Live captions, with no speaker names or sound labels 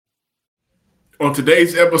On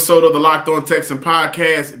today's episode of the Locked On Texan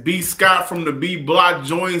podcast, B. Scott from the B Block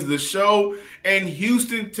joins the show. And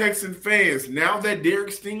Houston Texan fans, now that Derek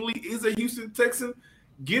Stingley is a Houston Texan,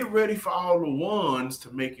 get ready for all the ones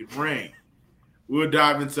to make it rain. We'll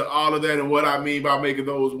dive into all of that and what I mean by making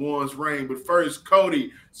those ones rain. But first,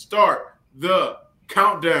 Cody, start the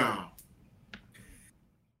countdown.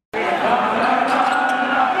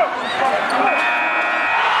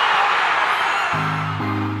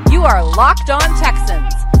 You are Locked On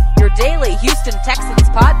Texans, your daily Houston Texans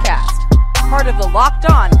podcast. Part of the Locked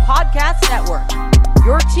On Podcast Network,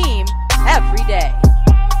 your team every day.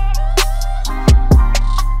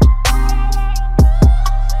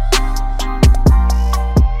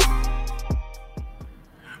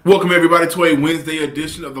 Welcome, everybody, to a Wednesday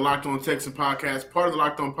edition of the Locked On Texan podcast, part of the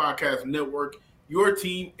Locked On Podcast Network, your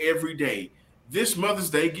team every day. This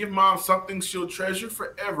Mother's Day, give mom something she'll treasure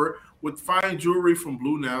forever with fine jewelry from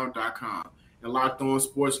BlueNow.com. And Locked On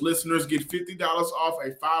Sports listeners get $50 off a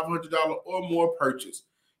 $500 or more purchase.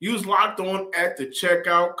 Use Locked On at the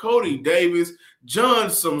checkout. Cody Davis, John,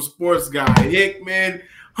 some sports guy, Hickman,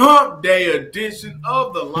 Hump Day edition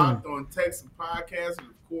of the Locked On Texan podcast. And,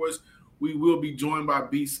 of course, we will be joined by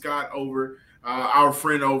B. Scott over, our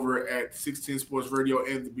friend over at 610 Sports Radio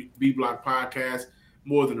and the B Block podcast.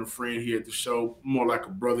 More than a friend here at the show, more like a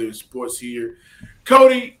brother in sports here.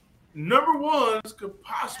 Cody, number ones could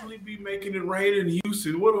possibly be making it rain in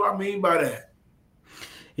Houston. What do I mean by that?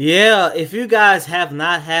 Yeah, if you guys have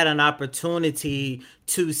not had an opportunity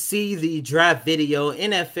to see the draft video,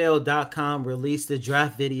 NFL.com released the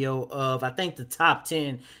draft video of, I think, the top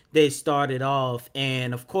 10 they started off.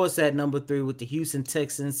 And, of course, at number 3 with the Houston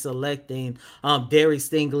Texans selecting Derek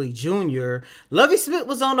Stingley Jr., Lovie Smith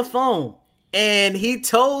was on the phone, and he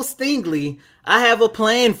told Stingley, I have a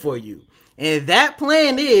plan for you. And that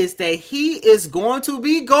plan is that he is going to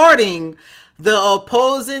be guarding the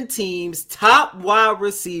opposing team's top wide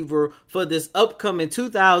receiver for this upcoming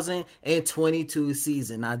 2022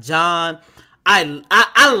 season. Now, John,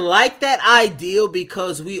 I like that idea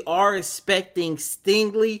because we are expecting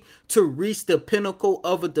Stingley to reach the pinnacle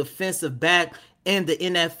of a defensive back in the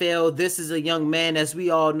NFL. This is a young man, as we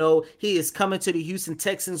all know, he is coming to the Houston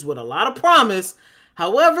Texans with a lot of promise.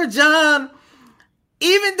 However, John,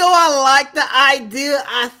 even though I like the idea,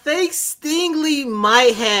 I think Stingley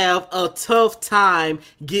might have a tough time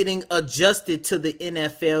getting adjusted to the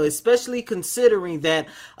NFL, especially considering that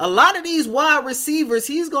a lot of these wide receivers,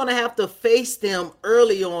 he's going to have to face them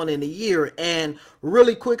early on in the year. And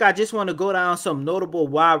really quick, I just want to go down some notable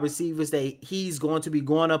wide receivers that he's going to be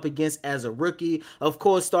going up against as a rookie. Of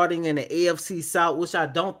course, starting in the AFC South, which I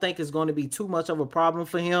don't think is going to be too much of a problem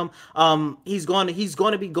for him. He's going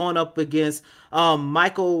to be going up against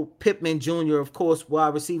Michael Pittman Jr., of course,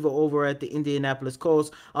 wide receiver over at the Indianapolis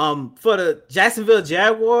Colts. For the Jacksonville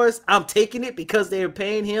Jaguars, I'm taking it because they're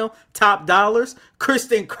paying him top dollars.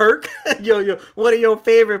 Christian Kirk, one of your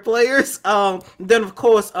favorite players. Then, of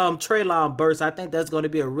course, Treylon Burks. I think that's going to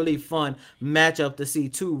be a really fun matchup to see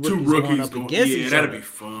two rookies going up against each other. Yeah, that'd be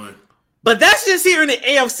fun. But that's just here in the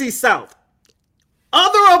AFC South.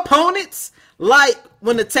 Other opponents, like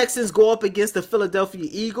when the Texans go up against the Philadelphia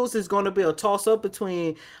Eagles, it's going to be a toss-up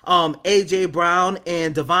between A.J. Brown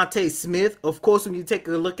and Devontae Smith. Of course, when you take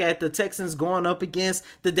a look at the Texans going up against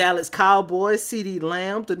the Dallas Cowboys, CeeDee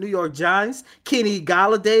Lamb, the New York Giants, Kenny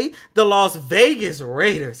Golladay, the Las Vegas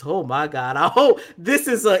Raiders. Oh, my God. I hope this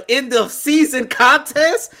is an end-of-season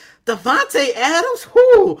contest. Devontae Adams,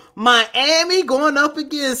 Miami going up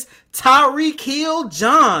against Tyreek Hill.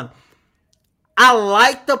 John, I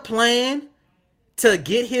like the plan to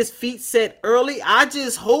get his feet set early. I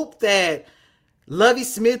just hope that Lovie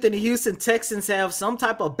Smith and the Houston Texans have some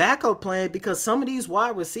type of backup plan because some of these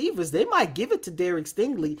wide receivers, they might give it to Derek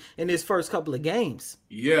Stingley in his first couple of games.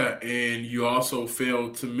 Yeah, and you also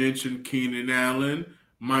failed to mention Keenan Allen,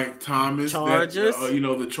 Mike Thomas, Chargers.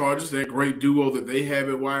 The Chargers, that great duo that they have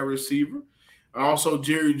at wide receiver. Also,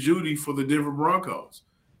 Jerry Jeudy for the Denver Broncos.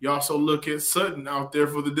 You also look at Sutton out there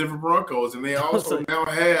for the Denver Broncos, and they also now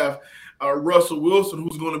have Russell Wilson,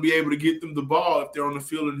 who's going to be able to get them the ball if they're on the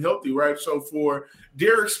field and healthy, right? So for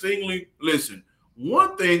Derek Stingley, listen,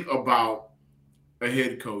 one thing about a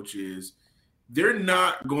head coach is they're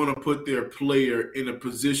not going to put their player in a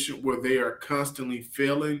position where they are constantly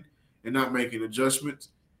failing and not making adjustments.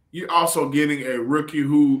 You're also getting a rookie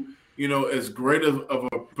who, as great of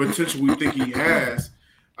a potential we think he has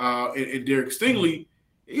in Derek Stingley,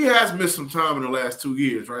 he has missed some time in the last 2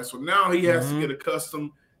 years, right? So now he has to get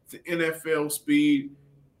accustomed to NFL speed.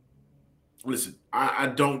 Listen, I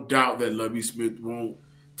don't doubt that Lovie Smith won't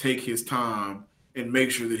take his time and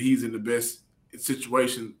make sure that he's in the best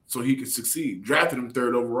situation so he could succeed. Drafted him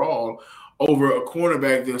 3rd overall over a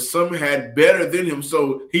cornerback that some had better than him,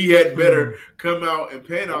 so he had better come out and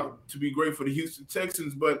pan out to be great for the Houston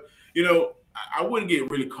Texans. But, I wouldn't get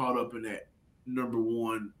really caught up in that number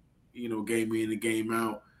one, game in and game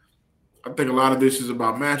out. I think a lot of this is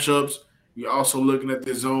about matchups. You're also looking at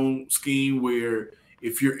the zone scheme where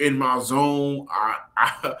if you're in my zone,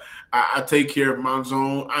 I take care of my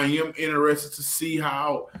zone. I am interested to see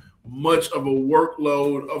how much of a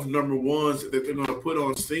workload of number ones that they're going to put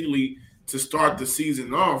on Stingley to start the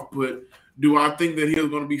season off. But do I think that he's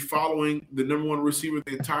going to be following the number one receiver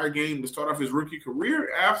the entire game to start off his rookie career?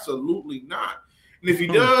 Absolutely not. And if he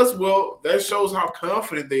does, well, that shows how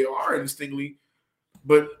confident they are in Stingley.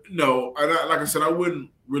 But no, like I said, I wouldn't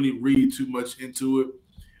really read too much into it.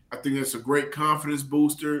 I think it's a great confidence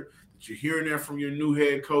booster that you're hearing that from your new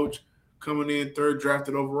head coach coming in 3rd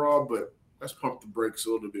drafted overall. But let's pump the brakes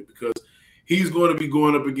a little bit because he's going to be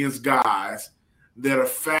going up against guys that are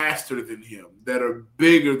faster than him, that are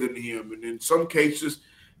bigger than him, and in some cases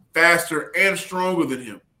faster and stronger than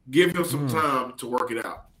him. Give him some time to work it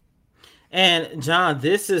out. And, John,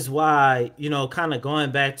 this is why, kind of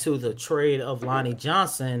going back to the trade of Lonnie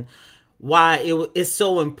Johnson, why it's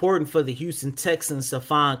so important for the Houston Texans to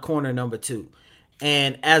find corner number 2.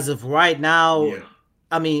 And as of right now,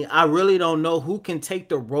 I mean, I really don't know who can take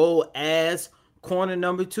the role as corner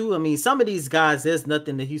number 2. I mean, some of these guys, there's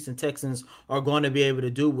nothing the Houston Texans are going to be able to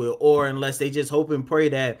do with, or unless they just hope and pray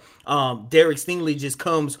that Derek Stingley just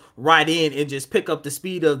comes right in and just pick up the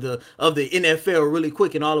speed of the NFL really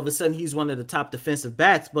quick, and all of a sudden he's one of the top defensive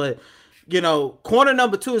backs. But corner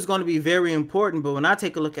number 2 is going to be very important. But when I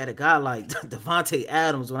take a look at a guy like Devontae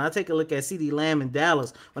Adams, when I take a look at CeeDee Lamb in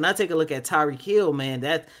Dallas, when I take a look at Tyreek Hill, man,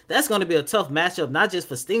 that's going to be a tough matchup, not just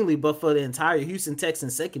for Stingley, but for the entire Houston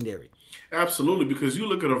Texans secondary. Absolutely, because you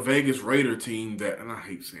look at a Vegas Raider team and I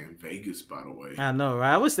hate saying Vegas, by the way. I know,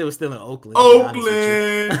 right? I wish they were still in Oakland. Oakland!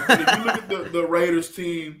 If you look at the Raiders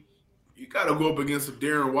team, you got to go up against a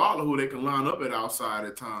Darren Waller who they can line up at outside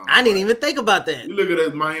at times. I didn't even think about that. You look at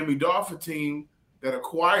a Miami Dolphin team that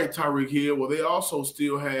acquired Tyreek Hill. Well, they also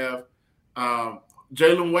still have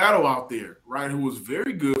Jalen Waddle out there, right, who was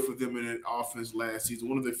very good for them in that offense last season,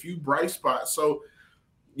 one of the few bright spots. So,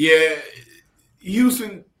 yeah,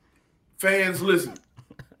 Houston fans, listen,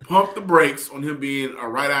 pump the brakes on him being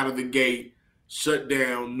right out of the gate, shut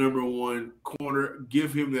down number 1 corner.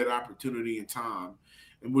 Give him that opportunity and time,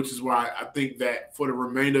 and which is why I think that for the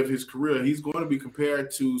remainder of his career, he's going to be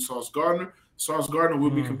compared to Sauce Gardner. Sauce Gardner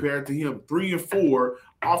will be compared to him. 3 and 4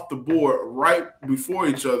 off the board right before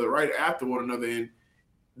each other, right after one another, and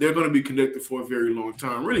they're going to be connected for a very long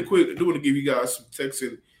time. Really quick, I do want to give you guys some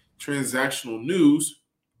Texan transactional news.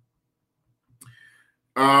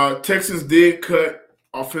 Texans did cut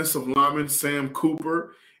offensive lineman Sam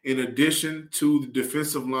Cooper in addition to the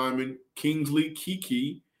defensive lineman Kingsley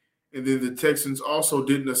Keke. And then the Texans also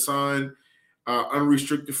didn't assign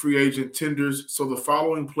unrestricted free agent tenders. So the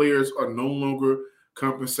following players are no longer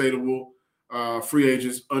compensatable free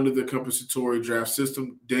agents under the compensatory draft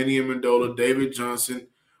system: Danny Amendola, David Johnson,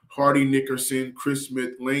 Hardy Nickerson, Chris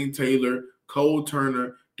Smith, Lane Taylor, Cole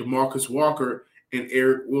Turner, DeMarcus Walker, and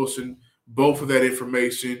Eric Wilson. Both of that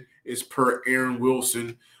information is per Aaron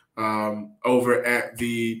Wilson over at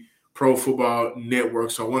the Pro Football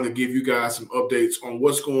Network. So I want to give you guys some updates on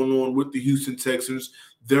what's going on with the Houston Texans,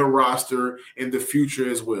 their roster, and the future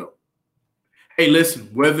as well. Hey, listen,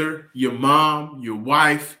 whether your mom, your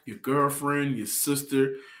wife, your girlfriend, your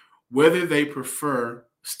sister, whether they prefer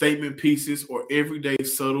statement pieces or everyday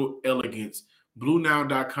subtle elegance,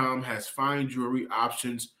 BlueNile.com has fine jewelry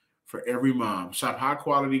options for every mom. Shop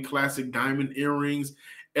high-quality classic diamond earrings,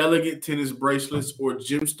 elegant tennis bracelets, or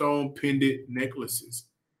gemstone pendant necklaces.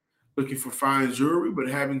 Looking for fine jewelry but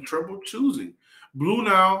having trouble choosing? Blue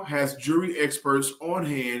Nile has jewelry experts on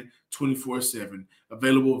hand 24/7,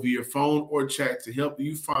 available via phone or chat to help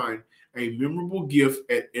you find a memorable gift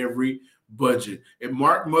at every budget. And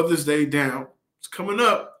mark Mother's Day down. It's coming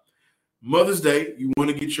up. Mother's Day, you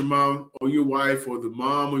want to get your mom or your wife or the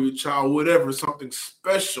mom or your child, whatever, something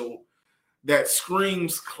special that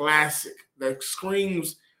screams classic, that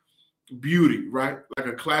screams beauty, right? Like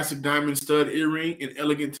a classic diamond stud earring and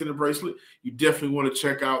elegant tennis bracelet. You definitely want to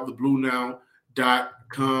check out the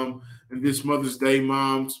BlueNile.com. And this Mother's Day,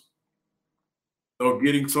 moms are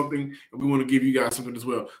getting something, and we want to give you guys something as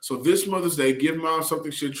well. So this Mother's Day, give mom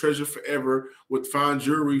something she'll treasure forever with fine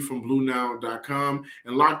jewelry from BlueNile.com.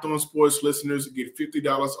 And Locked On Sports listeners get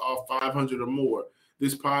 $50 off $500 or more.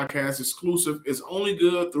 This podcast exclusive is only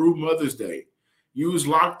good through Mother's Day. Use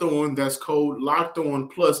Locked On, that's code Locked On,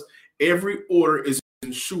 plus every order is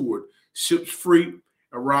insured. Ships free,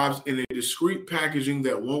 arrives in a discreet packaging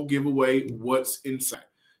that won't give away what's inside.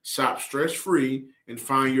 Shop stress-free and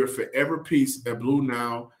find your forever peace at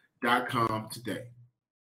BlueNile.com today.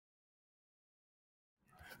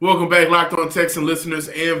 Welcome back, Locked On Texan listeners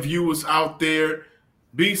and viewers out there.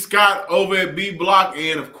 B. Scott over at B Block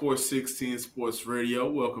and, of course, 610 Sports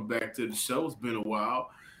Radio. Welcome back to the show. It's been a while.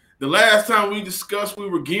 The last time we discussed, we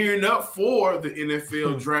were gearing up for the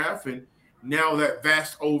NFL draft, and now that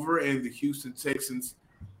that's over, and the Houston Texans,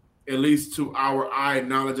 at least to our eye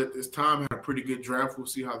knowledge at this time, had a pretty good draft. We'll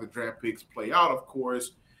see how the draft picks play out, of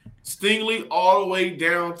course. Stingley all the way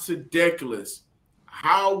down to Deculus.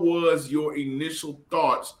 How was your initial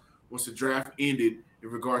thoughts once the draft ended in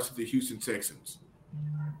regards to the Houston Texans?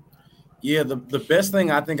 Yeah, the best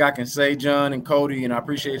thing I think I can say, John and Cody, and I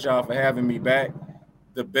appreciate y'all for having me back.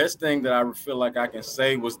 The best thing that I feel like I can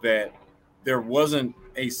say was that there wasn't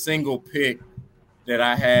a single pick that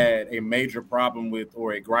I had a major problem with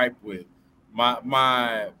or a gripe with.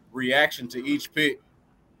 My reaction to each pick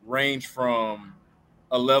ranged from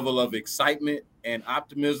a level of excitement and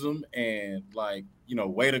optimism and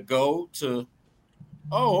way to go to,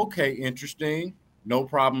 oh, okay, interesting. No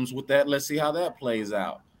problems with that. Let's see how that plays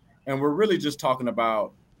out. And we're really just talking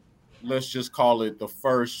about, let's just call it the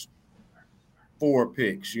first 4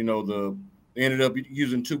 picks. They ended up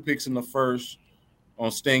using 2 picks in the first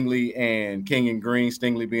on Stingley and Kenyon Green.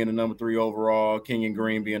 Stingley being the number 3 overall, Kenyon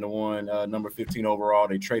Green being the one number 15 overall.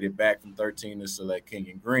 They traded back from 13 to select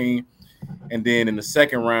Kenyon Green. And then in the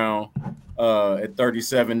second round at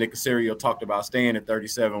 37, Nick Caserio talked about staying at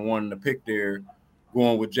 37, wanting to pick there,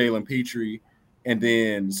 going with Jalen Petrie. And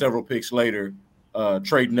then several picks later,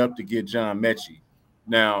 trading up to get John Mechie.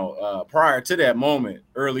 Now, prior to that moment,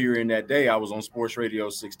 earlier in that day, I was on Sports Radio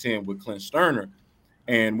 610 with Clint Sterner,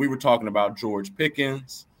 and we were talking about George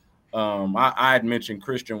Pickens. I had mentioned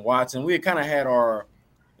Christian Watson. We had kind of had our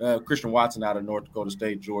Christian Watson out of North Dakota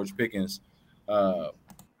State, George Pickens out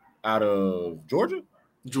of Georgia?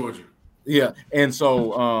 Georgia. Yeah, and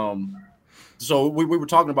so we were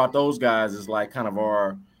talking about those guys as like kind of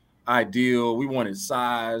our ideal. We wanted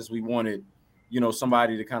size. We wanted,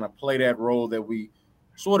 somebody to kind of play that role that we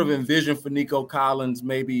sort of envisioned for Nico Collins,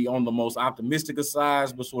 maybe on the most optimistic of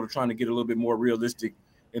sides, but sort of trying to get a little bit more realistic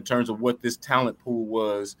in terms of what this talent pool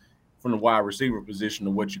was from the wide receiver position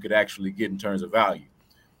to what you could actually get in terms of value.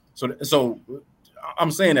 So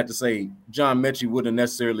I'm saying that to say John Mechie wouldn't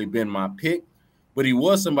necessarily been my pick, but he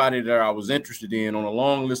was somebody that I was interested in on a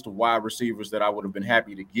long list of wide receivers that I would have been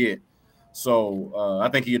happy to get. So I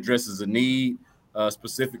think he addresses a need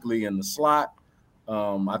specifically in the slot.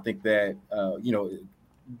 I think that,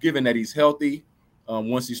 given that he's healthy,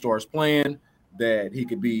 once he starts playing, that he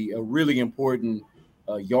could be a really important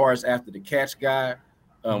yards after the catch guy.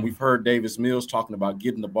 We've heard Davis Mills talking about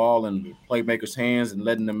getting the ball in the playmakers' hands and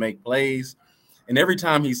letting them make plays. And every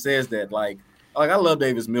time he says that, like I love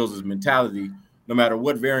Davis Mills' mentality, no matter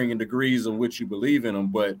what varying degrees in which you believe in him.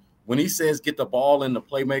 But when he says get the ball in the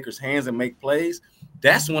playmakers' hands and make plays,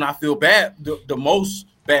 that's when I feel bad, the most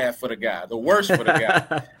bad for the guy, the worst for the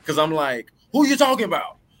guy. Because I'm like, who you talking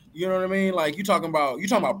about? You know what I mean? Like you talking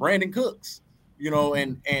about Brandon Cooks,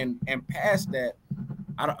 and past that,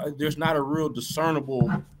 there's not a real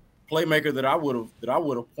discernible playmaker that I would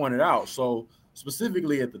have pointed out. So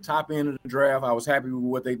specifically at the top end of the draft, I was happy with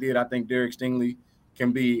what they did. I think Derek Stingley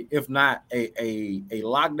can be, if not a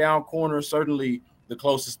lockdown corner, certainly the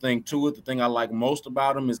closest thing to it. The thing I like most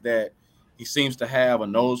about him is that he seems to have a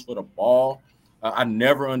nose for the ball. I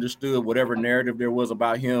never understood whatever narrative there was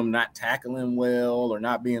about him not tackling well or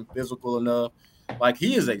not being physical enough. Like,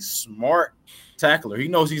 he is a smart tackler. He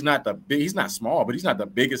knows he's not small, but he's not the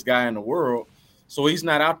biggest guy in the world. So he's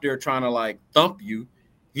not out there trying to like thump you.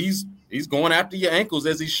 He's going after your ankles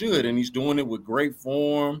as he should, and he's doing it with great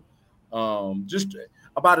form. Just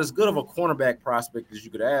about as good of a cornerback prospect as you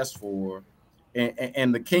could ask for.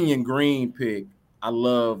 And the Kenyon Green pick, I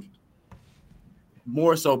loved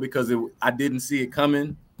more so because I didn't see it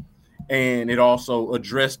coming, and it also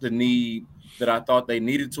addressed the need that I thought they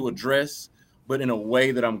needed to address, but in a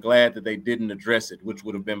way that I'm glad that they didn't address it, which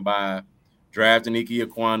would have been by drafting Ike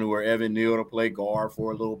Ekwonu or Evan Neal to play guard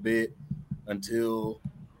for a little bit until,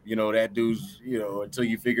 that dude's, until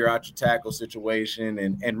you figure out your tackle situation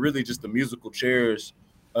and really just the musical chairs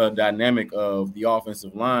dynamic of the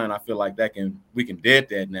offensive line. I feel like we can dead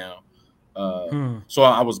that now. So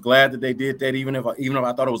I was glad that they did that, even if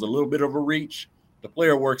I thought it was a little bit of a reach. The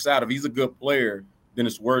player works out. If he's a good player, then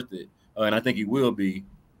it's worth it, and I think he will be,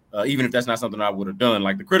 even if that's not something I would have done.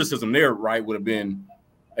 Like the criticism there, right, would have been,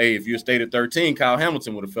 hey, if you had stayed at 13, Kyle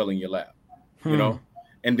Hamilton would have fell in your lap,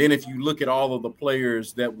 And then if you look at all of the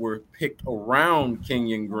players that were picked around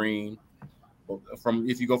Kenyon Green,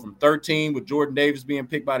 if you go from 13 with Jordan Davis being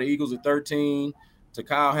picked by the Eagles at 13 to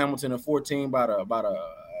Kyle Hamilton at 14 by the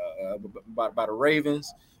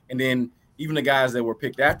Ravens, and then even the guys that were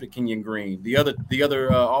picked after Kenyon Green, the other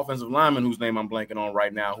offensive lineman whose name I'm blanking on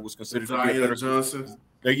right now, who was considered to be a better Johnson.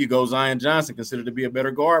 There you go, Zion Johnson, considered to be a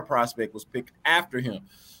better guard prospect, was picked after him.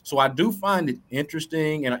 So I do find it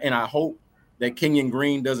interesting, and I hope that Kenyon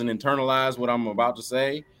Green doesn't internalize what I'm about to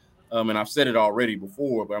say. And I've said it already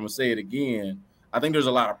before, but I'm going to say it again. I think there's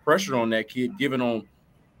a lot of pressure on that kid, given on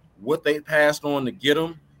what they passed on to get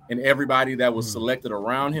him and everybody that was selected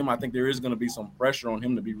around him. I think there is going to be some pressure on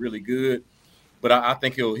him to be really good, but I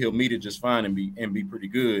think he'll meet it just fine and be pretty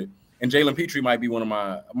good. And Jalen Petrie might be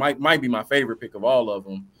might be my favorite pick of all of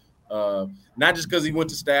them. Not just because he went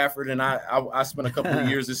to Stafford, and I spent a couple of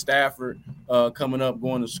years at Stafford coming up,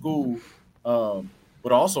 going to school,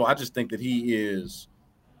 but also I just think that he is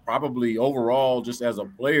probably overall, just as a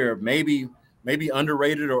player, maybe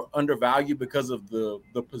underrated or undervalued because of the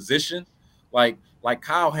position. Like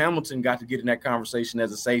Kyle Hamilton got to get in that conversation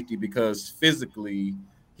as a safety because physically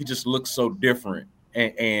he just looks so different,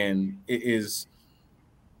 and it is.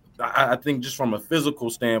 I think just from a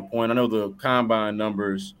physical standpoint, I know the combine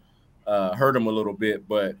numbers hurt him a little bit,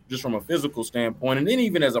 but just from a physical standpoint, and then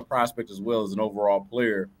even as a prospect as well as an overall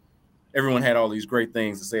player, everyone had all these great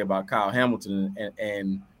things to say about Kyle Hamilton,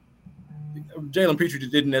 and Jalen Petrie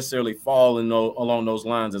didn't necessarily fall along those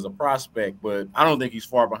lines as a prospect, but I don't think he's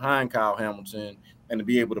far behind Kyle Hamilton. And to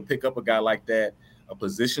be able to pick up a guy like that, a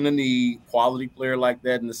position of need, quality player like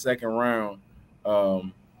that in the second round,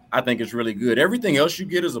 I think it's really good. Everything else you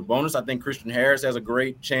get is a bonus. I think Christian Harris has a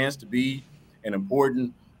great chance to be an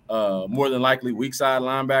important, more than likely weak side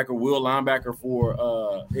linebacker, will linebacker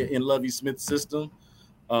for in Lovie Smith's system.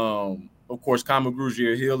 Of course, Kamu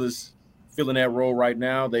Grugier-Hill is filling that role right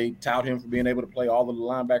now. They tout him for being able to play all of the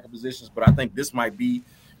linebacker positions, but I think this might be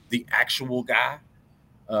the actual guy.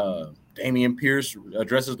 Damian Pierce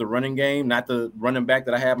addresses the running game, not the running back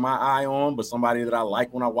that I have my eye on, but somebody that I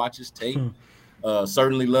like when I watch his tape.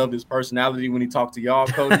 Certainly loved his personality when he talked to y'all,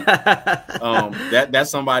 Cody. That's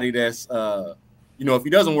somebody that's, if he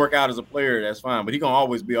doesn't work out as a player, that's fine, but he gonna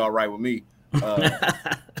always be all right with me.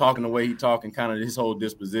 Talking the way he talk and kind of his whole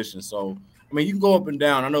disposition. So, I mean, you can go up and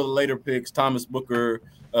down. I know the later picks, Thomas Booker,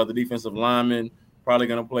 the defensive lineman, probably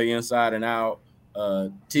going to play inside and out.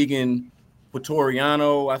 Tegan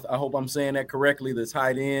Pretoriano, I hope I'm saying that correctly, the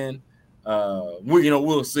tight end.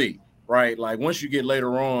 We'll see, right? Like once you get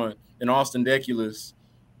later on, and Austin Deculus,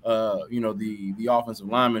 the offensive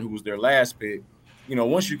lineman who was their last pick,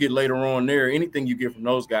 once you get later on there, anything you get from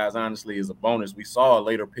those guys, honestly, is a bonus. We saw a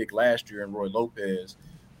later pick last year in Roy Lopez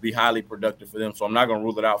be highly productive for them. So I'm not going to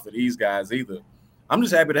rule it out for these guys either. I'm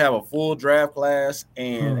just happy to have a full draft class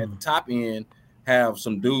and at the top end have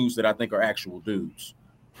some dudes that I think are actual dudes.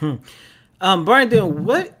 Brandon,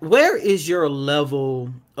 where is your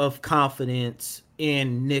level of confidence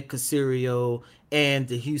in Nick Caserio and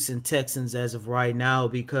the Houston Texans as of right now?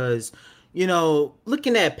 Because,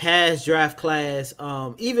 looking at past draft class,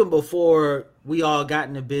 even before we all got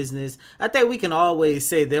into business, I think we can always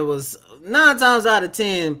say there was 9 times out of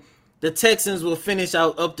 10, the Texans will finish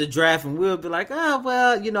out up the draft and we'll be like,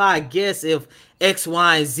 I guess if X,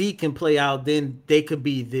 Y, and Z can play out, then they could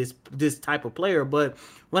be this type of player. But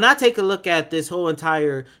when I take a look at this whole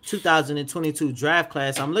entire 2022 draft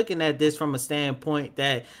class, I'm looking at this from a standpoint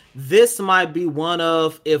that this might be one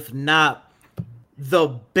of, if not the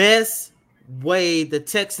best way the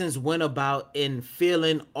Texans went about in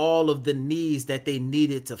filling all of the needs that they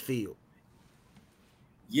needed to fill.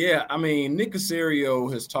 Yeah, I mean, Nick Caserio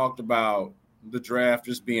has talked about the draft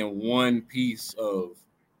just being one piece of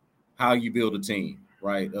how you build a team,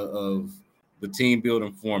 right? Of the team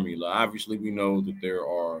building formula. Obviously, we know that there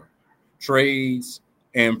are trades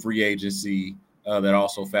and free agency that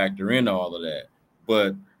also factor into all of that.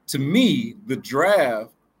 But to me, the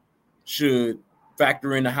draft should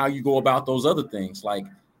factor into how you go about those other things. Like,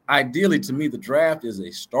 ideally, to me, the draft is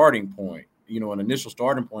a starting point, an initial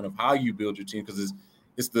starting point of how you build your team, because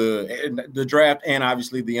it's the draft and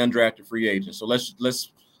obviously the undrafted free agent. So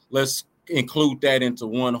let's include that into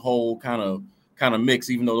one whole kind of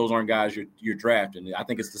mix, even though those aren't guys you're drafting. I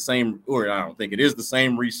think it's the same, or I don't think it is the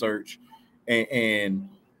same research and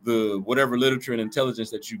the whatever literature and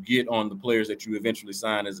intelligence that you get on the players that you eventually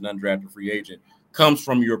sign as an undrafted free agent comes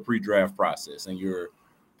from your pre-draft process and your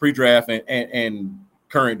pre-draft and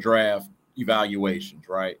current draft evaluations,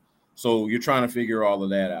 right? So you're trying to figure all of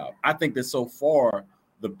that out. I think that so far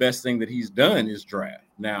the best thing that he's done is draft.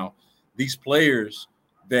 Now, these players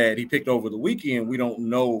that he picked over the weekend, we don't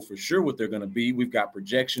know for sure what they're going to be. We've got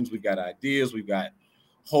projections, we've got ideas, we've got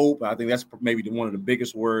hope. I think that's maybe one of the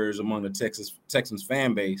biggest words among the Texans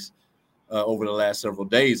fan base over the last several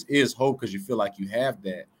days is hope, because you feel like you have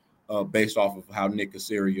that based off of how Nick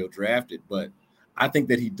Caserio drafted. But I think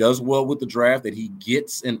that he does well with the draft, that he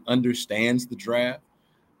gets and understands the draft.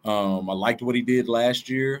 I liked what he did last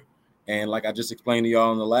year. And like I just explained to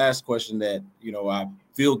y'all in the last question, that, I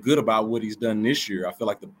feel good about what he's done this year. I feel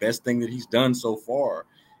like the best thing that he's done so far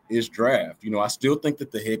is draft. I still think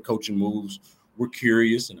that the head coaching moves were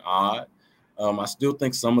curious and odd. I still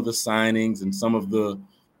think some of the signings and some of the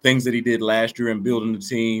things that he did last year in building the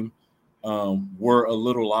team were a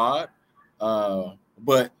little odd.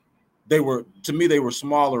 But they were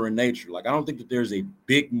smaller in nature. Like, I don't think that there's a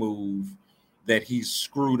big move that he's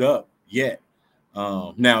screwed up yet.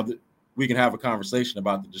 Now, we can have a conversation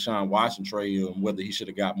about the Deshaun Watson trade and whether he should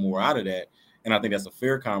have got more out of that. And I think that's a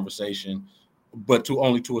fair conversation, but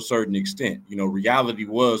only to a certain extent. Reality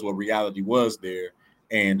was what reality was there.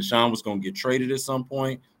 And Deshaun was going to get traded at some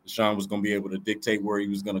point. Deshaun was going to be able to dictate where he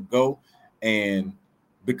was going to go. And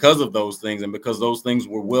because of those things, and because those things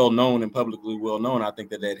were well known and publicly well known, I think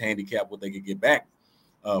that handicapped what they could get back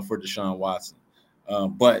for Deshaun Watson.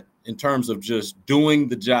 But in terms of just doing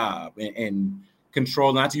the job and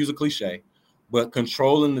control, not to use a cliche, but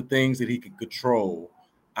controlling the things that he can control,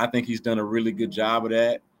 I think he's done a really good job of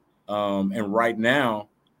that. And right now,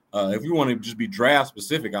 if you want to just be draft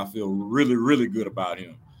specific, I feel really, really good about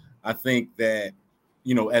him. I think that,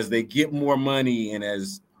 as they get more money and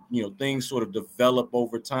as, things sort of develop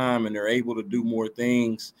over time and they're able to do more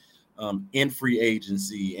things in free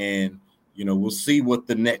agency, and, we'll see what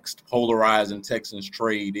the next polarizing Texans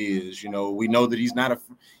trade is. We know that he's not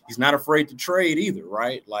afraid to trade either,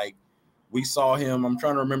 right? Like, we saw him, I'm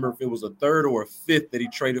trying to remember if it was a third or a fifth that he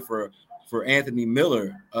traded for Anthony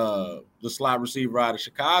Miller, the slot receiver out of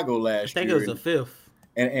Chicago last year. I think it was a fifth.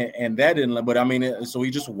 And that didn't, but I mean, so he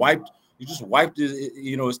just wiped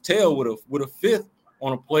his tail with a fifth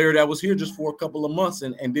on a player that was here just for a couple of months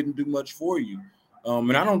and didn't do much for you.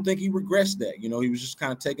 And I don't think he regrets that. He was just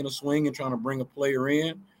kind of taking a swing and trying to bring a player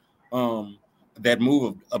in. That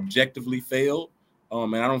move objectively failed.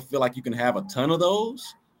 And I don't feel like you can have a ton of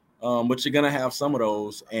those, but you're going to have some of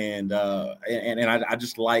those. And I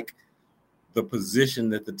just like the position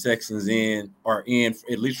that the Texans are in,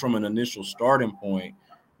 at least from an initial starting point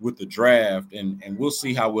with the draft. And we'll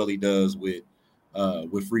see how well he does with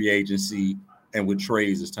free agency and with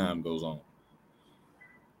trades as time goes on.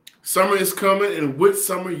 Summer is coming, and with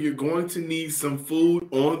summer, you're going to need some food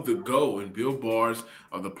on the go. And Built Bars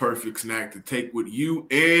are the perfect snack to take with you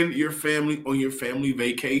and your family on your family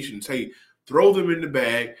vacations. Hey, throw them in the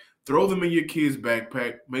bag, throw them in your kid's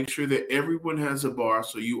backpack. Make sure that everyone has a bar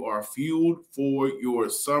so you are fueled for your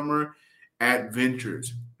summer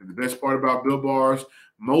adventures. And the best part about Built Bars,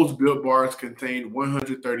 most Built Bars contain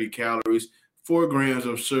 130 calories, 4 grams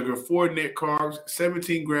of sugar, 4 net carbs,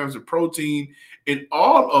 17 grams of protein, and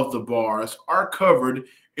all of the bars are covered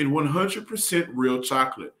in 100% real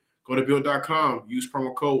chocolate. Go to Built.com, use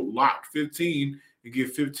promo code LOCKED15 and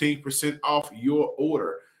get 15% off your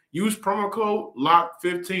order. Use promo code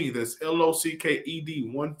LOCKED15, that's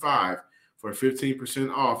LOCKED15 for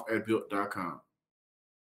 15% off at Built.com.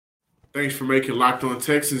 Thanks for making Locked On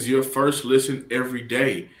Texans your first listen every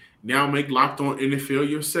day. Now make Locked On NFL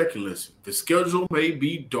your second listen. The schedule may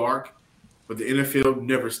be dark, but the NFL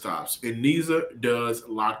never stops, and neither does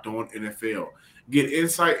Locked On NFL. Get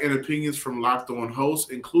insight and opinions from Locked On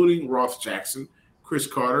hosts, including Ross Jackson, Chris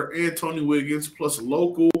Carter, and Tony Wiggins, plus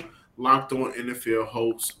local Locked On NFL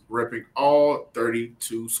hosts repping all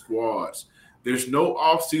 32 squads. There's no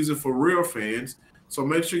offseason for real fans, so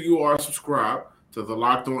make sure you are subscribed to the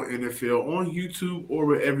Locked On NFL on YouTube or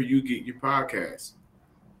wherever you get your podcasts.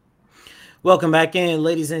 Welcome back in,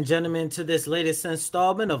 ladies and gentlemen, to this latest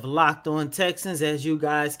installment of Locked On Texans. As you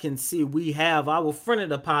guys can see, we have our friend of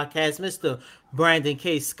the podcast, Mr. Brandon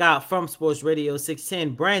K. Scott from Sports Radio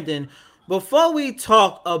 610. Brandon, before we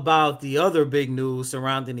talk about the other big news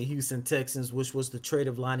surrounding the Houston Texans, which was the trade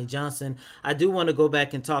of Lonnie Johnson, I do want to go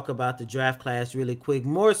back and talk about the draft class really quick,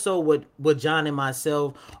 more so what John and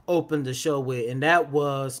myself opened the show with, and that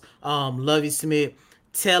was Lovie Smith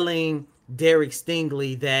telling Derek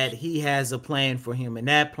Stingley that he has a plan for him, and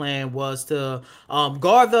that plan was to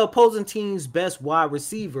guard the opposing team's best wide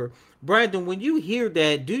receiver. Brandon, when you hear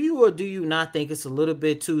that, do you or do you not think it's a little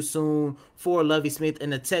bit too soon for Lovie Smith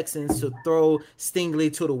and the Texans to throw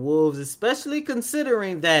Stingley to the Wolves, especially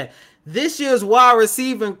considering that this year's wide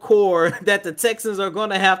receiving core that the Texans are going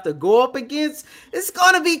to have to go up against, it's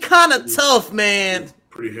going to be kind of tough, man.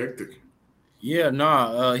 Pretty hectic.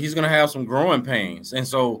 Yeah, he's gonna have some growing pains, and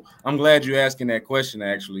so I'm glad you're asking that question,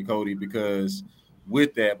 actually, Cody, because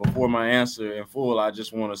with that, before my answer in full, I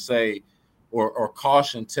just want to say, or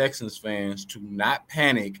caution Texans fans to not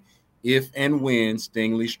panic if and when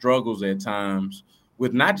Stingley struggles at times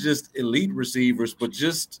with not just elite receivers, but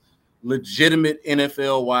just legitimate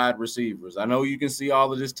NFL wide receivers. I know you can see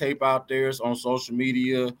all of this tape out there on social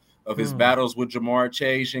media of his battles with Jamar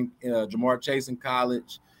Chase in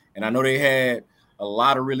college. And I know they had a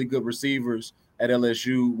lot of really good receivers at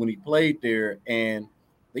LSU when he played there. And,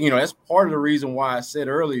 that's part of the reason why I said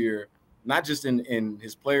earlier, not just in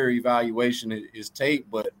his player evaluation, his tape,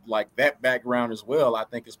 but like that background as well, I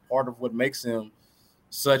think is part of what makes him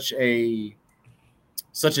such an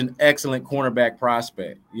excellent cornerback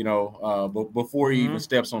prospect, before he even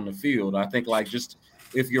steps on the field. I think just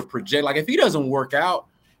if you're if he doesn't work out,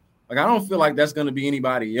 I don't feel like that's going to be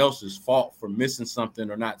anybody else's fault for missing something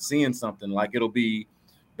or not seeing something. It'll be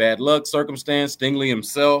bad luck, circumstance. Stingley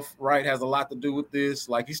himself, right, has a lot to do with this.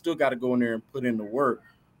 He still got to go in there and put in the work.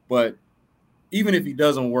 But even if he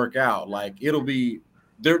doesn't work out, it'll be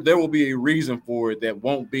there will be a reason for it that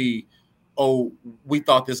won't be, oh, we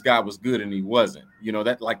thought this guy was good and he wasn't.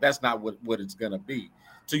 That's not what it's going to be.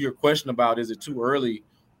 To your question about is it too early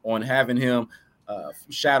on having him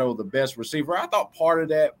shadow the best receiver, I thought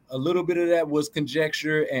a little bit of that was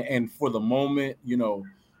conjecture. And for the moment,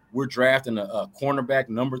 we're drafting a cornerback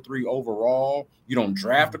number 3 overall. You don't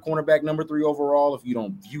draft a cornerback number 3 overall if you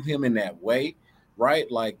don't view him in that way, right?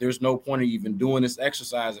 There's no point of even doing this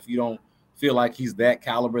exercise if you don't feel like he's that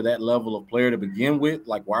caliber, that level of player to begin with.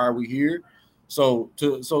 Why are we here? So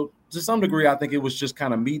to some degree, I think it was just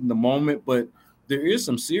kind of meeting the moment, but there is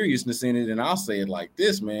some seriousness in it. And I'll say it like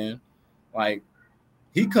this, man,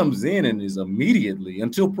 he comes in and is immediately,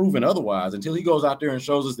 until proven otherwise, until he goes out there and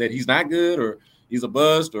shows us that he's not good or he's a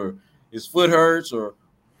bust or his foot hurts or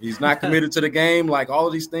he's not committed to the game, all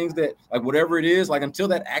of these things that, whatever it is, until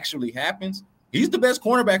that actually happens, he's the best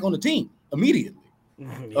cornerback on the team immediately.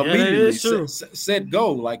 Yeah, immediately set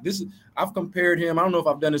go. I've compared him. I don't know if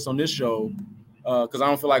I've done this on this show because I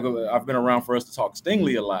don't feel like I've been around for us to talk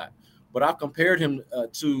Stingley a lot, but I've compared him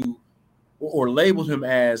to or labeled him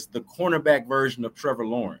as the cornerback version of Trevor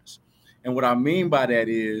Lawrence. And what I mean by that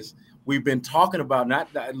is we've been talking about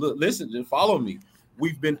listen, follow me.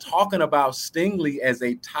 We've been talking about Stingley as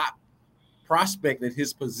a top prospect at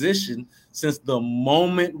his position since the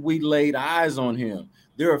moment we laid eyes on him.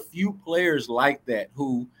 There are a few players like that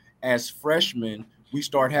who, as freshmen, we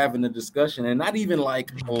start having a discussion, and not even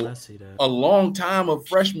a long time of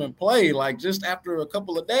freshman play. Just after a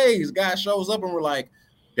couple of days, guy shows up and we're like,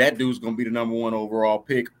 that dude's going to be the number 1 overall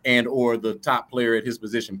pick and or the top player at his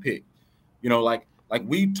position pick.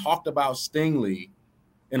 We talked about Stingley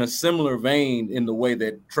in a similar vein in the way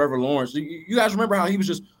that Trevor Lawrence, you guys remember how he was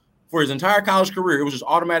just, for his entire college career, it was just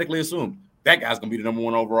automatically assumed that guy's going to be the number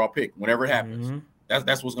 1 overall pick whenever it happens. Mm-hmm.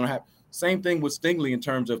 That's what's going to happen. Same thing with Stingley in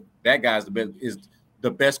terms of that guy's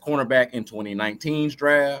the best cornerback in 2019's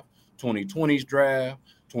draft, 2020's draft,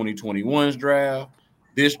 2021's draft,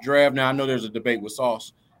 this draft. Now, I know there's a debate with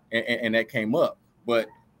Sauce, and that came up, but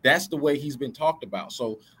that's the way he's been talked about.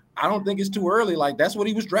 So I don't think it's too early. That's what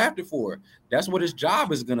he was drafted for. That's what his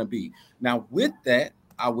job is going to be. Now, with that,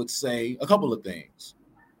 I would say a couple of things.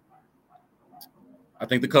 I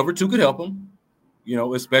think the cover 2 could help him,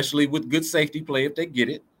 especially with good safety play if they get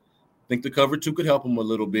it. I think the cover 2 could help him a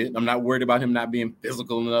little bit. I'm not worried about him not being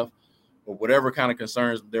physical enough or whatever kind of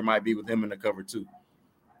concerns there might be with him in the cover 2.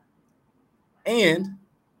 And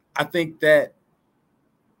I think that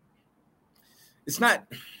it's not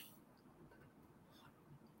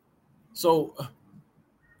 – so,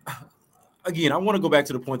 again, I want to go back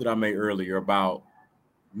to the point that I made earlier about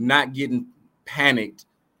not getting panicked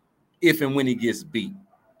if and when he gets beat.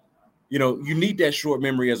 You need that short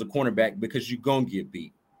memory as a cornerback because you're going to get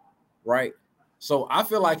beat, right? So I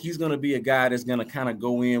feel like he's going to be a guy that's going to kind of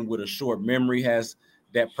go in with a short memory, has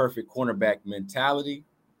that perfect cornerback mentality.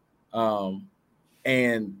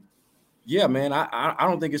 And, yeah, man, I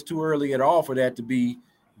don't think it's too early at all for that to be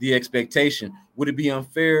the expectation. Would it be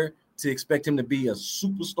unfair to expect him to be a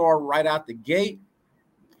superstar right out the gate?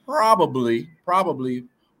 Probably,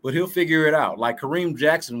 but he'll figure it out. Kareem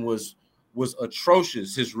Jackson was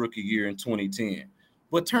atrocious his rookie year in 2010,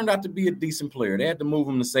 but turned out to be a decent player. They had to move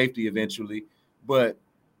him to safety eventually, but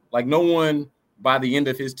no one by the end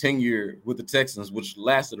of his tenure with the Texans, which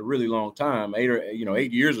lasted a really long time,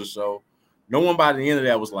 8 years or so, no one by the end of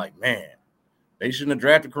that was like, man, they shouldn't have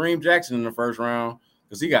drafted Kareem Jackson in the first round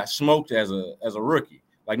because he got smoked as a rookie.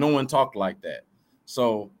 No one talked like that.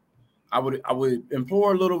 So I would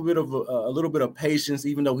implore a little bit of patience,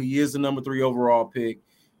 even though he is the number 3 overall pick,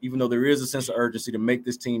 even though there is a sense of urgency to make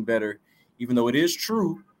this team better, even though it is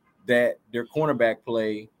true that their cornerback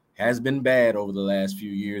play has been bad over the last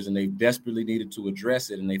few years and they've desperately needed to address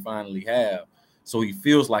it, and they finally have. So he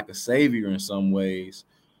feels like a savior in some ways,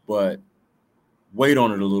 but wait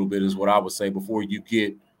on it a little bit is what I would say before you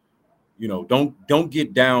get, don't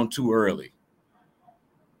get down too early.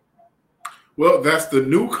 Well, that's the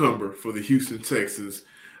newcomer for the Houston Texans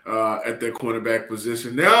at their cornerback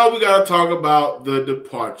position. Now we got to talk about the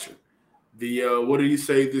departure. What do you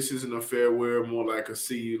say? This isn't a farewell, more like a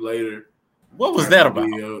see you later. What was that about?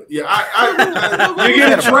 You're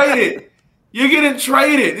getting traded. You're getting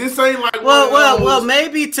traded. This ain't like well.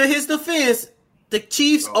 Maybe to his defense, the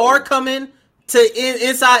Chiefs are coming to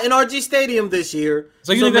inside NRG Stadium this year.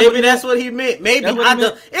 So maybe that's what he meant. Maybe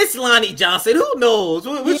it's Lonnie Johnson. Who knows?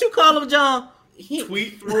 What you call him, John?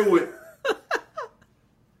 Tweet through it.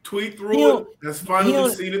 Tweet through it. That's finally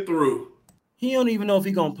seen it through. He don't even know if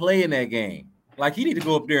he's gonna play in that game. Like, he need to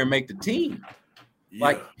go up there and make the team. Yeah.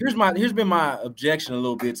 Like, here's been my objection a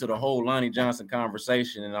little bit to the whole Lonnie Johnson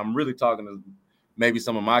conversation, and I'm really talking to maybe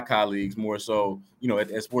some of my colleagues more so,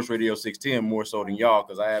 at Sports Radio 610 more so than y'all,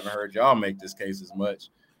 because I haven't heard y'all make this case as much.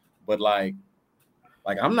 But like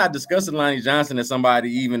I'm not discussing Lonnie Johnson as somebody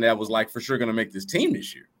even that was like for sure going to make this team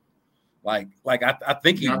this year. I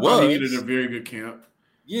think he was. He did a very good camp.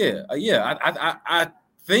 Yeah. I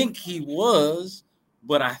think he was,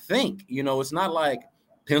 but I think it's not like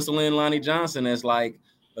pencil in Lonnie Johnson as like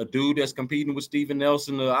a dude that's competing with Steven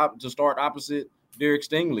Nelson to start opposite Derek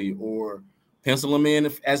Stingley, or pencil him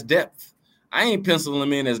in as depth. I ain't penciling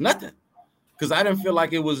him in as nothing, because I didn't feel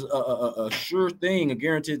like it was a sure thing, a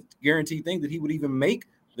guaranteed thing that he would even make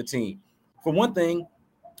the team. For one thing,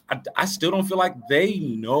 I still don't feel like they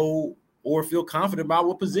know or feel confident about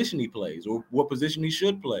what position he plays or what position he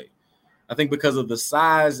should play. I think because of the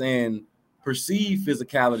size and perceived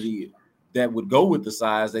physicality that would go with the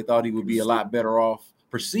size, they thought he would be a lot better off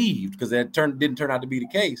perceived, because that didn't turn out to be the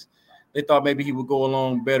case. They thought maybe he would go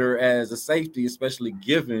along better as a safety, especially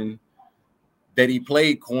given that he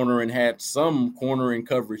played corner and had some corner and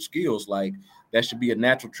coverage skills. Like, that should be a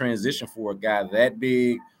natural transition for a guy that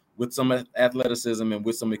big with some athleticism and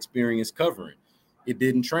with some experience covering. It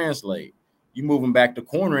didn't translate. You move him back to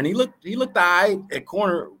corner, and he looked all right at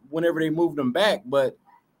corner whenever they moved him back, but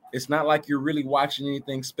it's not like you're really watching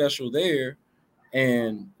anything special there.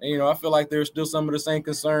 And I feel like there's still some of the same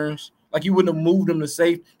concerns. Like, you wouldn't have moved him to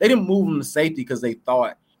safety. They didn't move him to safety because they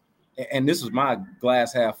thought, and this was my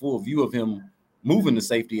glass half full view of him moving to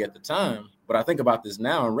safety at the time, but I think about this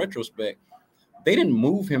now in retrospect, they didn't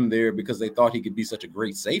move him there because they thought he could be such a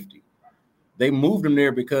great safety. They moved him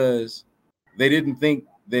there because they didn't think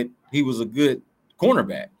that he was a good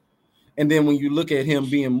cornerback. And then when you look at him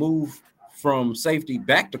being moved from safety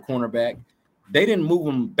back to cornerback, they didn't move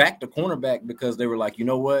him back to cornerback because they were like, you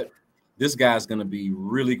know what? This guy's going to be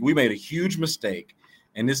we made a huge mistake,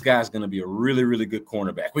 and this guy's going to be a really, really good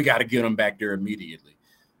cornerback. We got to get him back there immediately.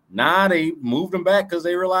 Nah, they moved him back because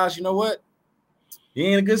they realized, you know what? He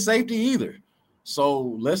ain't a good safety either.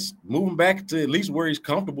 So let's move him back to at least where he's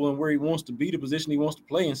comfortable and where he wants to be, the position he wants to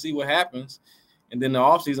play, and see what happens. And then the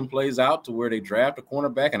offseason plays out to where they draft a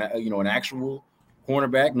cornerback and, an actual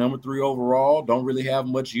cornerback, number 3 overall. Don't really have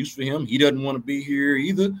much use for him. He doesn't want to be here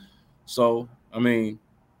either. So, I mean,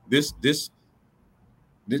 there's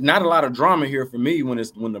not a lot of drama here for me when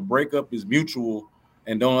the breakup is mutual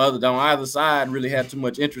and don't either side really have too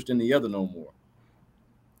much interest in the other no more.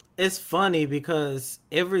 It's funny because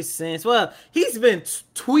he's been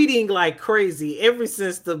tweeting like crazy ever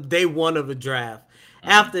since the day one of the draft.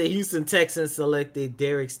 After Houston Texans selected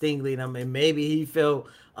Derek Stingley, and I mean, maybe he felt,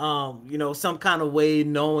 some kind of way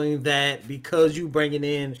knowing that because you bringing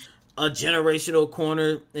in a generational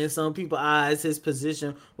corner in some people's eyes, his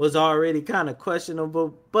position was already kind of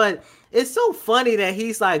questionable. But it's so funny that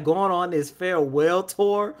he's like going on this farewell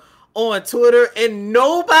tour on Twitter and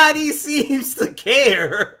nobody seems to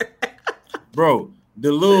care. Bro,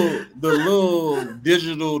 the little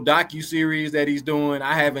digital docuseries that he's doing,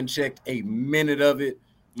 I haven't checked a minute of it.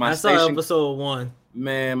 I saw episode 1.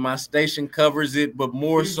 Man, my station covers it, but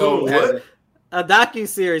more so as a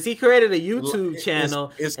docuseries. He created a YouTube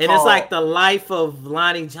channel, it's like the life of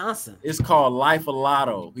Lonnie Johnson. It's called Life of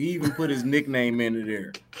Lotto. He even put his nickname into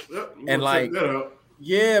there. And like,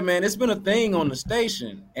 yeah, man, it's been a thing on the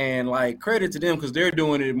station, and like, credit to them because they're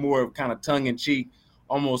doing it more of kind of tongue in cheek,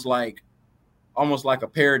 almost like a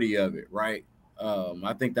parody of it, right?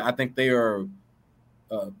 I think they are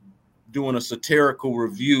doing a satirical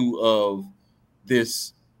review of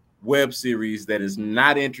this web series that is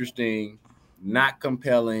not interesting, not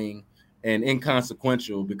compelling, and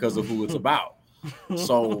inconsequential because of who it's about.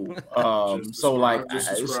 So, subscribe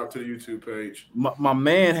to the YouTube page. My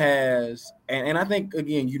man has, and I think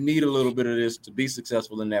again, you need a little bit of this to be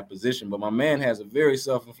successful in that position. But my man has a very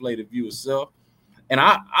self-inflated view of self, and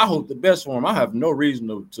I hope the best for him. I have no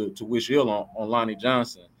reason to wish ill on Lonnie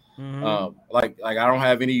Johnson. Mm-hmm. Like I don't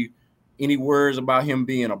have any words about him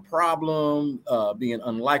being a problem, being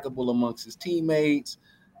unlikable amongst his teammates.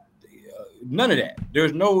 None of that.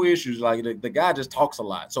 There's no issues. Like the guy just talks a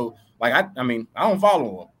lot. So like I don't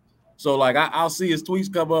follow him. So like I'll see his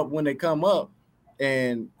tweets come up when they come up,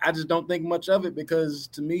 and I just don't think much of it because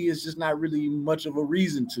to me it's just not really much of a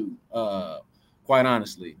reason to, quite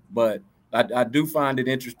honestly. But I do find it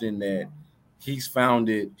interesting that he's found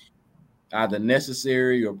it either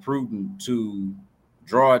necessary or prudent to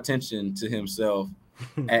draw attention to himself,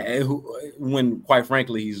 when quite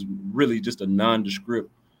frankly he's really just a nondescript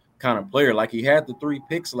kind of player. Like he had the 3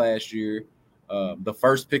 picks last year, the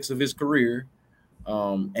first picks of his career,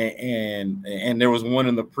 and there was one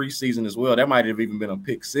in the preseason as well. That might have even been a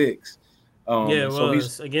pick 6. It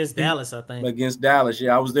was against Dallas, I think. Against Dallas,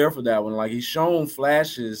 yeah, I was there for that one. Like he's shown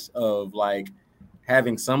flashes of like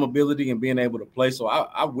having some ability and being able to play. So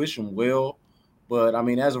I wish him well. But I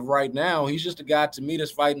mean, as of right now, he's just a guy to me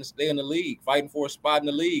that's fighting to stay in the league, fighting for a spot in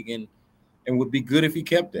the league, and would be good if he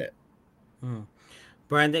kept that.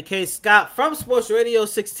 Brandon K. Scott from Sports Radio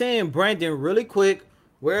 610. Brandon, really quick,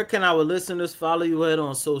 where can our listeners follow you at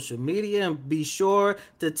on social media? And be sure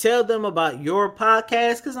to tell them about your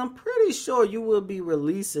podcast, because I'm pretty sure you will be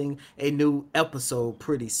releasing a new episode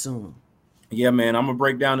pretty soon. Yeah, man, I'm going to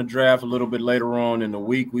break down the draft a little bit later on in the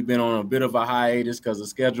week. We've been on a bit of a hiatus because of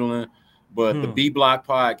scheduling, but the B Block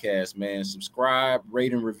podcast, man, subscribe,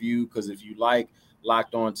 rate, and review, because if you like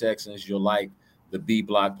Locked On Texans, you'll like the B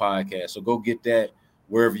Block podcast. So go get that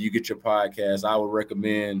wherever you get your podcast. I would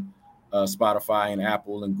recommend Spotify and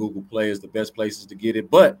Apple and Google Play is the best places to get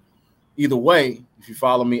it. But either way, if you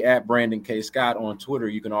follow me at Brandon K. Scott on Twitter,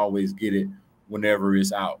 you can always get it whenever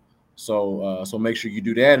it's out. So make sure you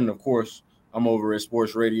do that. And, of course, I'm over at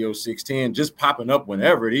Sports Radio 610, just popping up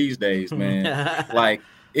whenever these days, man. Like,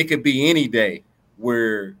 it could be any day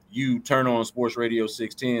where you turn on Sports Radio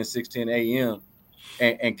 610 a.m.,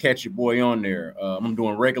 and catch your boy on there. I'm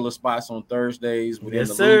doing regular spots on Thursdays within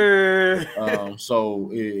the loop. So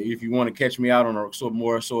if you want to catch me out on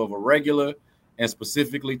more of a regular and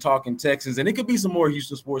specifically talking Texans, and it could be some more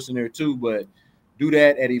Houston sports in there too, but do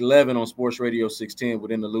that at 11 on Sports Radio 610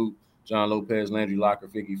 within the loop. John Lopez, Landry Locker,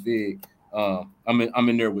 Figgy Fig. I'm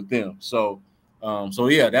in there with them. So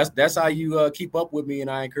yeah, that's how you keep up with me, and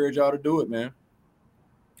I encourage y'all to do it, man.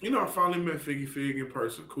 You know, I finally met Figgy Fig in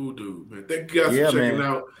person. Cool dude, man. Thank you guys for checking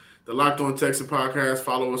out the Locked On Texans podcast.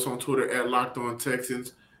 Follow us on Twitter at Locked On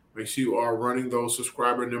Texans. Make sure you are running those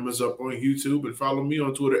subscriber numbers up on YouTube, and follow me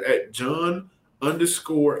on Twitter at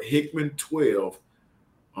John_Hickman12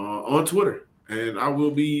 on Twitter. And I will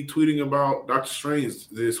be tweeting about Dr. Strange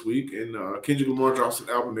this week, and Kendrick Lamar drops an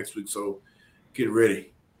album next week, so get ready.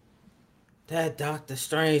 That Doctor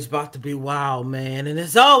Strange about to be wild, man. And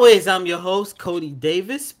as always, I'm your host, Cody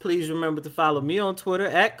Davis. Please remember to follow me on Twitter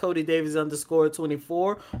at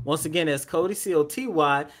CodyDavis_24. Once again, that's Cody,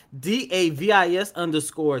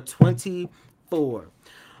 COTYDAVIS_24.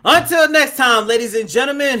 Until next time, ladies and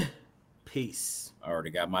gentlemen, peace. I already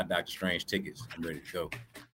got my Doctor Strange tickets. I'm ready to go.